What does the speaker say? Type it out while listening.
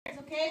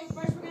okay? But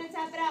first we're going to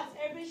tap it out. So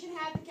everybody should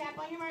have the cap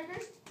on your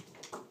markers.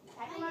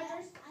 Tap your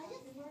markers.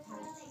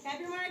 Tap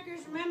your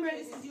markers. Remember,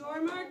 this is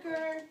your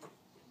marker.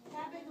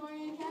 Tap it,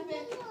 Dorian, tap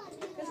it.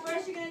 Because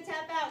first you're going to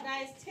tap out,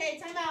 guys. Okay,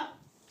 time out.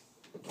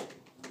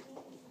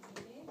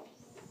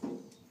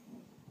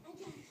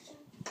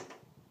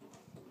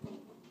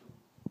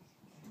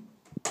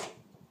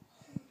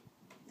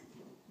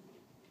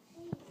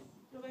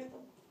 Roberto.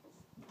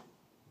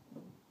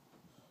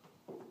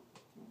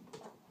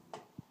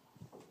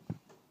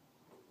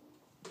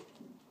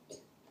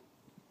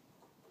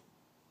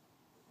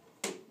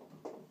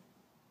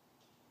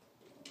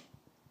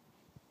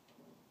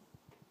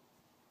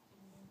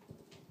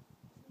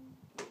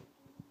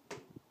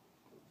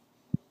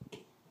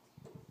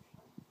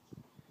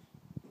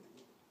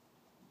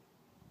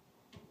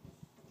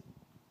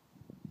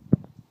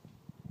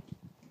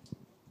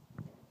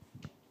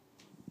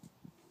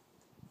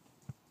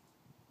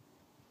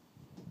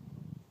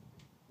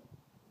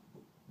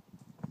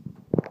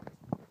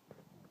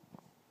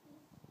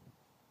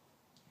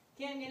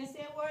 Okay, I'm going to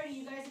say a word, and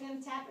you guys are going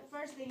to tap it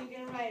first, then you're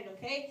going to write it,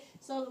 okay?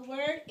 So the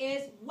word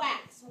is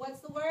wax.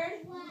 What's the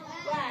word?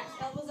 Wax.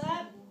 Elbows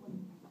up.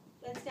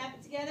 Let's tap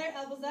it together.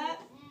 Elbows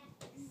up.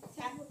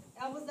 Tap.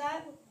 Elbows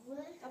up.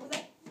 Elbows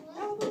up.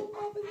 Elbow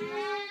up in the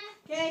air.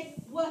 Okay.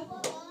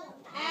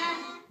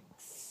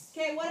 Axe.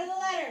 Okay, what are the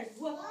letters?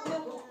 W.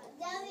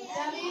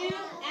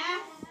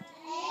 Axe.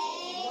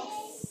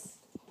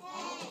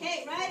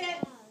 Okay, write it.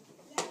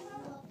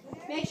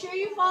 Make sure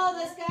you follow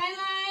the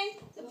skyline,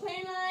 the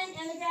plane line,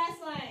 and the grass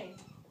line.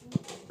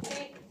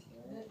 Okay.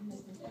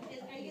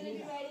 Are you going to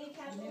be writing a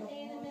capital A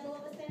in the middle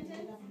of a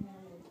sentence?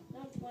 No,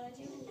 one of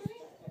you.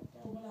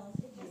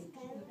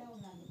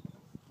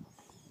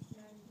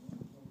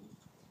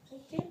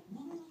 Okay.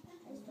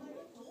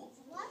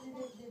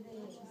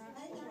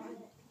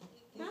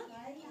 Huh?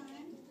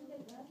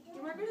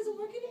 Your marker doesn't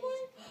work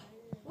anymore?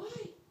 Why?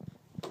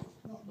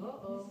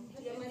 Uh-oh.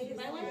 Do you have money to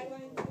buy one?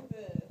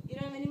 You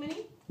don't have any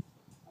money?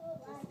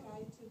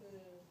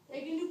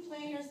 They can do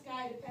plane or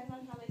sky, depends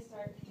on how they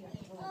start. You have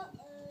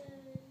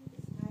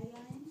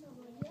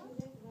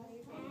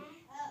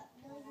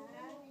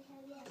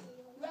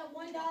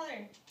 $1.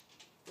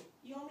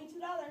 You owe me $2,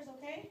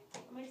 okay?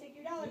 I'm going to take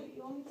your $1, but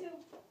you owe me $2.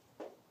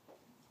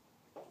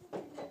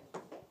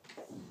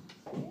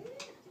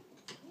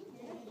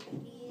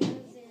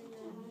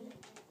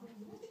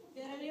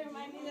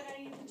 Remind me that I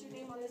need to put your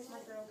name on this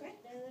marker, okay?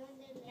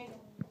 Hang on.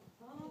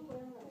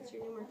 That's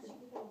your new marker.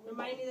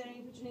 Remind me that I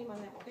need to put your name on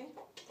that, okay?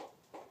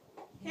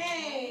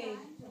 Hey!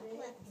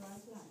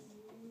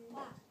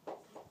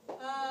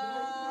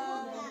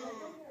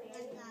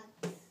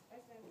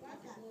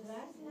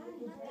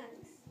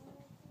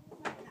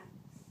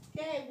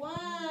 Okay, 1.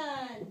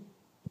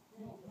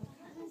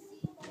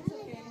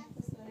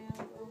 It's okay.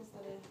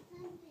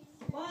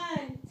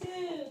 One,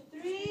 two,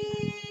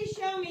 three.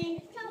 Show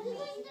me.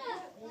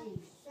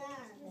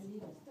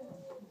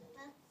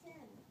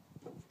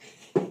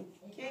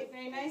 Okay,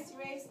 very nice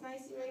erase.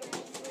 Nice erase.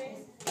 Nice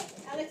erase.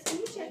 Alex, can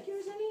you check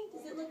yours, honey?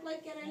 Does it look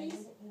like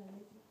Annie's?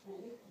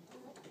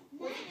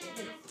 Which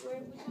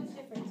one's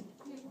different?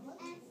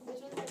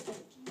 Which one's different?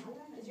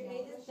 Is your A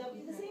the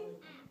W the same?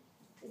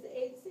 Is the A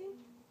the same?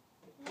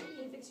 Can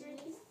you fix your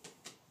A's?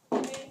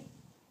 Okay.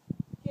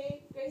 Okay,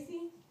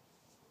 Gracie?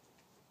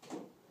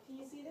 Can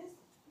you see this?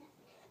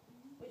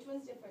 Which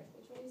one's different?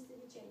 Which one needs to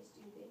be changed,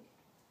 do you think?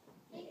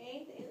 The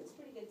A? The A looks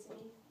pretty good to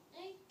me.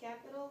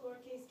 Capital,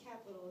 lowercase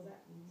capital. Is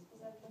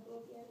that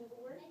capital at the end of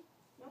the word?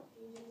 No?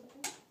 Can you change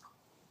it?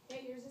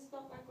 Okay, yours is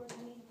spelled backwards,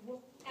 honey.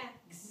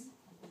 X.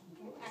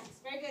 X.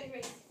 Very good,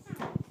 Grace.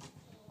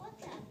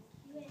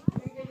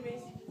 Very good,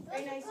 Grace.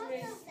 Very nice,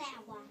 Grace.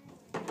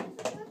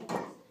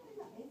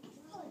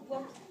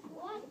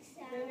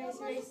 Very nice,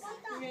 Grace.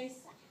 Grace.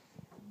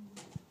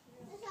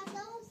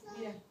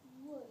 Yeah.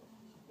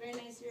 Very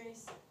nice,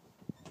 Grace.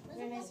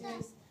 Very nice,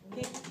 Grace.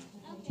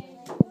 Okay.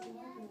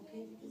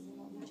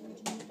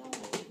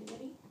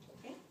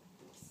 Okay.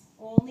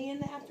 Only in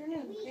the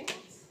afternoon. Okay. Okay,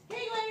 go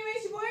ahead and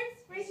erase your boards.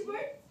 Erase your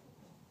board.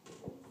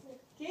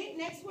 Okay,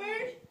 next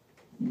word.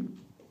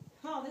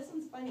 Oh, this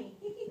one's funny.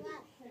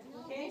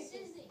 Okay.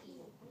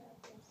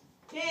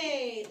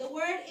 Okay, the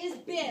word is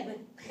bib.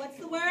 What's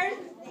the word?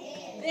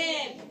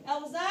 Bib.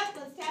 Elbows up.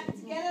 Let's tap it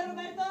together,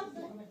 Roberto.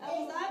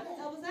 Elbows up.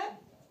 Elbows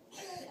up.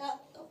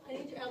 I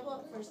need your elbow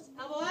up first.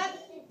 Elbow up.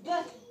 B.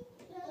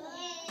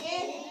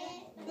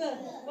 B.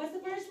 What's the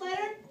first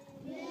letter?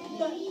 B.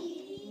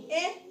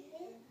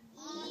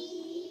 I.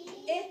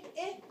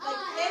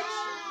 Like itch.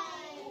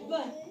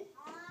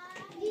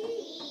 B.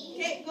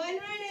 Okay, go ahead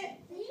and write it.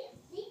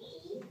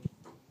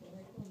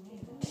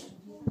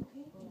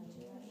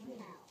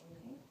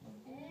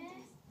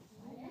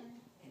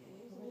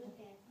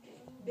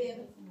 Bib,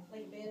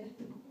 like bib.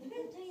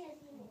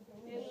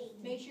 Bib.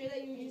 Make sure that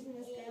you're using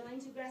the skyline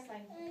to grass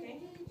line, okay?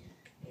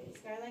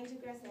 Skyline to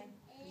grass line.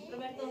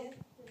 Roberto,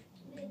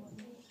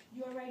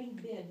 you are writing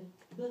bib.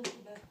 B.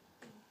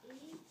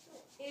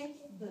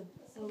 B.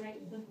 So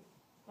write B.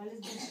 ¿Cuál es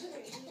B?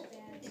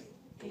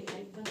 Okay,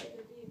 write B.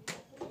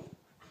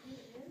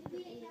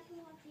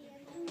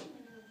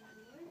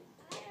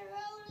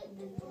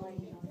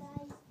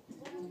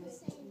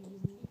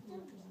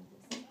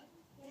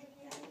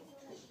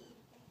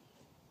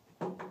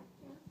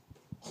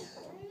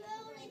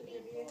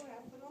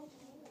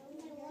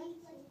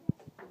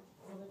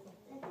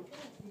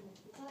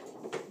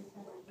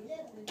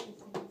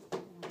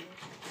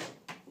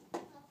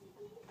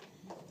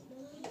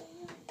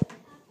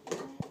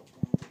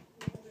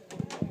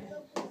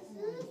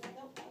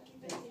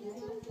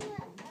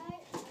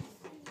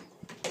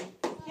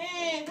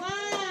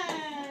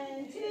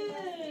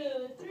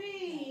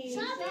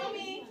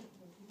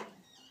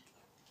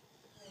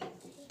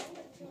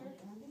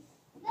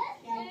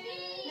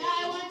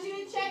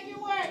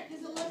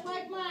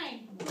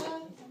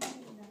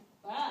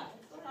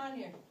 on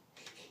here?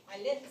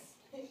 Eyelids.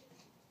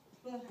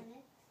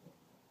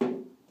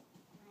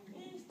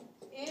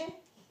 Eh?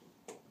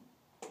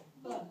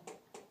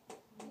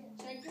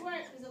 Check your work.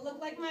 Does it look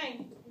like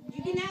mine?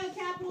 You can have a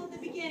capital at the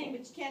beginning,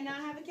 but you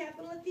cannot have a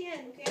capital at the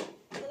end, okay?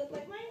 Does it look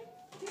like mine?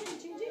 Good,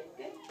 change it.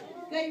 Good.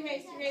 Good,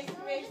 erase, erase,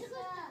 erase.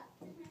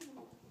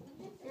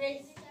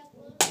 Erase.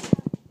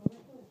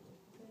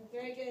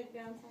 Very good,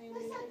 Valentine.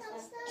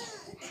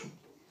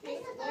 Okay,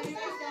 go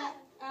erase that.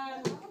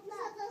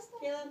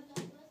 Caleb.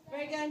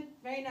 Very good.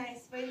 Very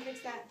nice. Way to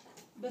fix that.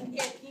 But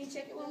yeah, can you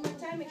check it one more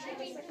time? Make sure it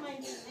looks like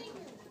mine.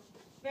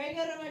 Very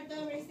good,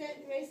 Roberto. Erase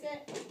it. Erase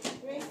it.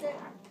 Erase it.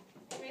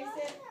 Erase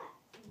it.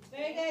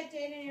 Very good,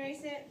 Jaden.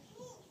 Erase it.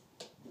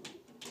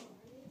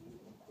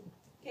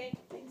 Okay,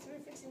 thanks for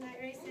fixing that.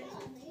 Erase it.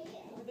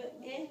 But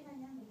eh.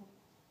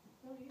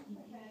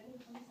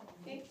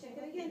 Okay, check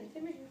it again.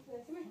 Come here. Come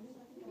here. Come here.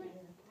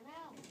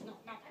 No,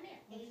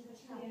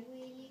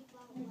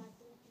 no.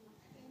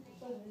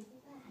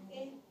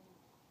 Okay.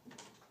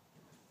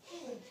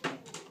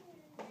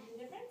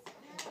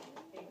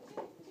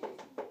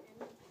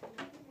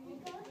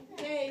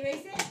 Okay,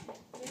 erase it.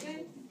 You're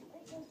good.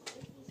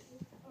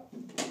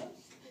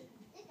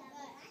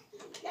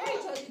 I already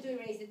told you to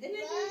erase it. Didn't I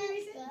tell you to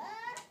erase it?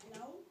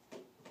 No.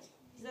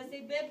 Does that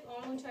say bib? Oh,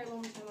 I'm going to try one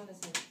more time on this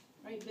one.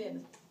 Right,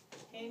 bib.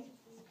 Okay.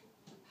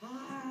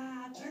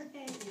 Ah,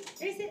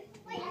 perfect. Erase it.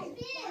 Wait, I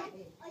bib.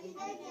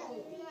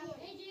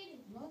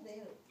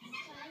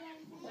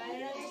 Line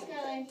it up to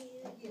Skyline.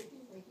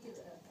 Jesus.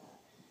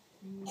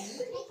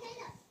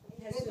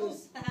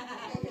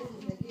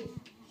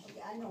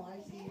 I know, I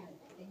see.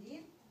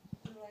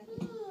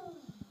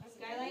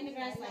 Skyline to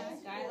grass line.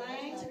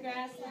 Skyline to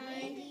grass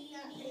line.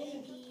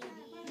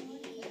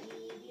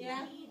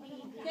 Yeah.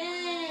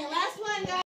 Good.